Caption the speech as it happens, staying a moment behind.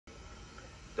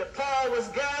Paul was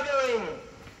gathering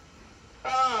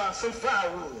some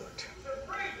firewood.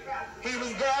 He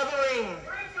was gathering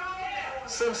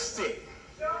some stick.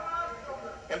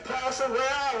 And Paul said, well,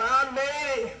 I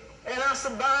made it and I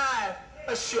survived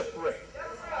a shipwreck.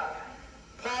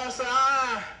 Paul said,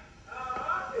 I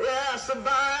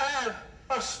survived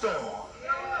a storm.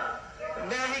 And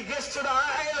now he gets to the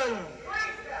island,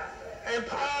 and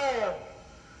Paul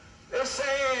is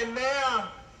saying, now,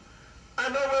 I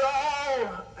know we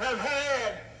all have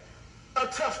had a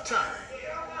tough time.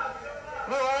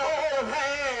 We all have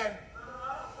had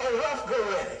a rough go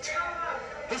at it.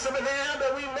 He said, but now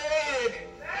that we made it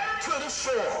to the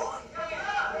shore,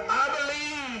 I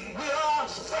believe we are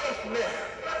safe now.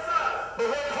 But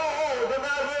what Paul did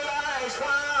not realize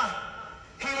while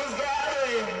he was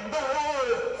gathering the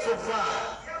wood for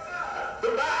fire, the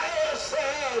Bible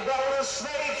said there was a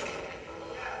snake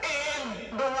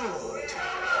in the wood.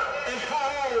 And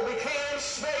Paul became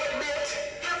snake bit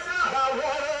by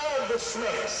one of the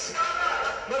snakes.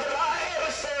 But the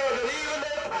Bible said that even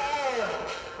though Paul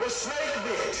was snake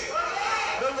bit,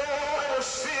 the Lord was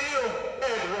still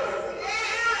at work.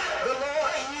 The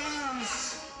Lord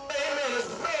used, amen, a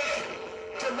snake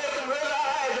to make him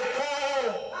realize that Paul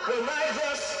was not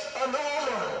just a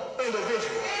normal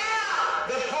individual.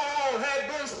 That Paul had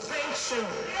been sanctioned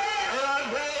and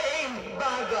ordained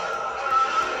by God.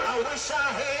 I wish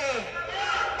I had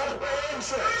a praying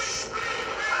church.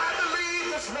 I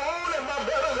believe this morning, my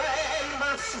brothers and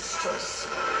my sisters,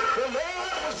 the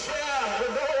Lord will share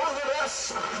with those of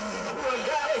us who are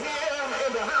gathered here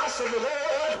in the house of the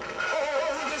Lord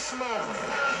this morning.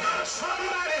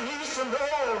 Somebody needs to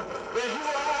know that you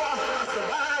are a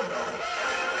survivor,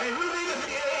 and you need to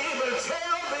be able to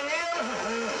tell them,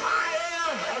 I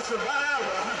am a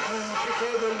survivor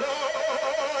because the Lord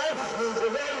was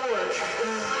at work.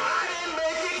 I didn't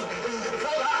make it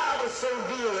because I was so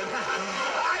good.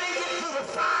 I didn't get through the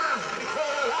fire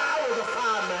because I was a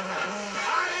fireman.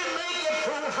 I didn't make it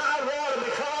through high water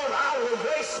because I was a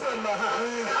great swimmer.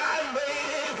 I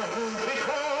made it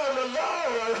because the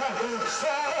Lord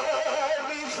saw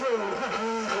me through.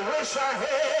 I wish I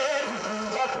had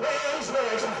a praying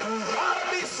church. Ought to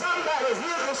be somebody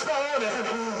here this morning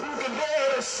who can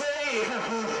dare to say,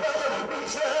 brother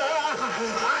preacher,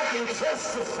 I can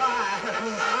testify.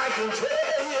 I can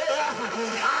tell you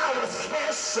I was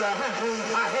cancer.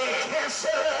 I had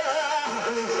cancer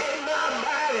in my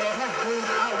body.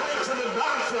 I went to the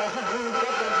doctor,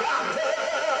 but the doctor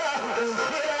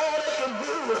did all they can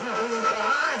do.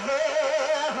 I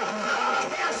have a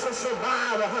cancer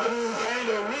survivor, and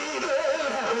the reason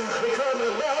because the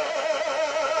Lord,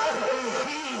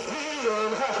 He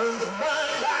healed my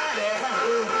body.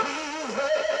 He healed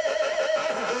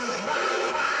my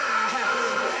mind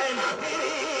and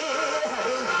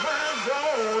healed my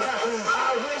bone. I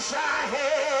wish I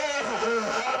had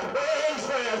a praying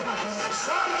friend.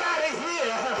 Somebody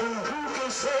here who can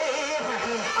say,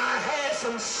 I had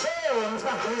some storms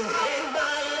in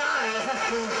my life,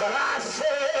 but I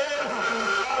said,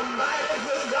 Almighty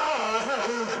good God,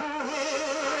 who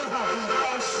is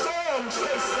a storm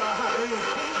chaser, He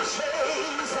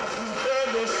chased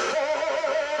every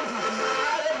storm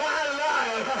out of my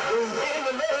life. In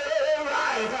the middle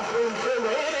right, there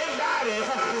were anybody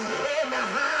in the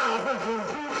house who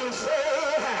can say,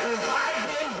 I've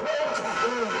been broke,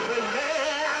 but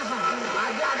now I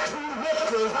got two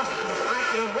whippers. I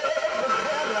can work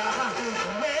together.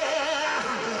 Man,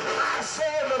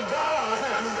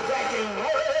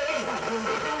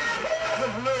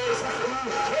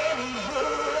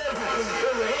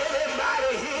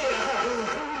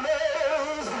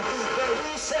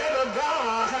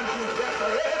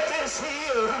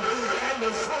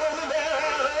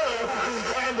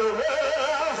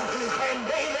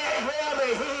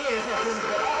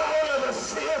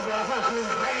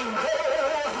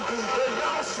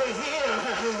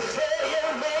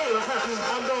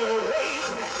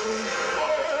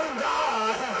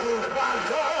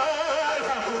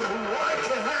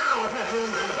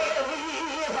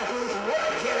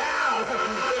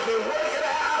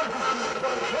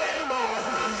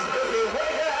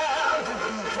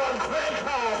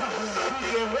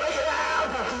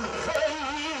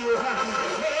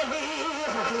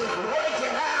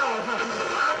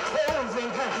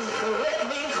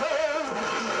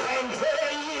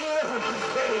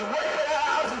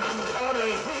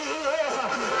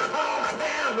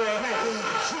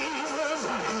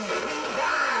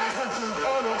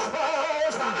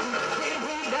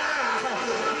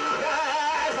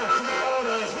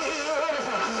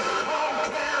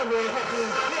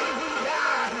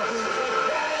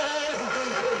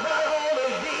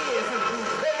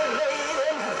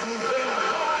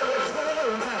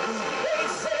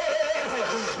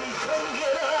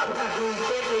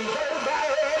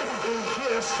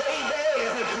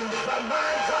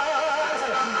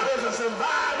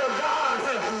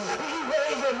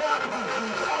 up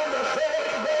on the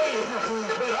third day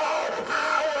with all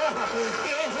power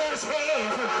in his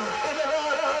hand. Is the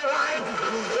Lord all right?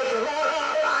 Is the Lord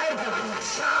all right?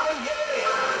 Shout yeah.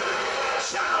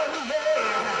 Shout yeah.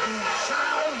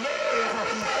 Shout yeah.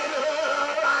 Is the Lord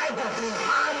all right?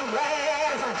 I'm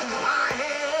glad I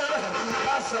am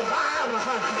a survivor.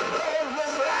 Don't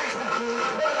look like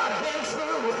what I've been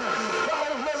through.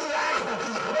 Don't look like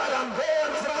what I'm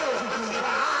going through.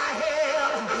 I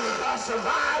am a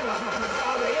survivor.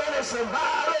 All the innocent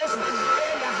survivors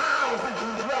in the house.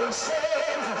 Brother,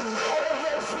 stand on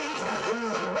your feet.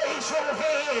 Raise your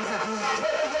hand.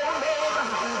 Tell your neighbor,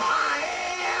 I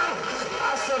am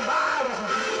a survivor.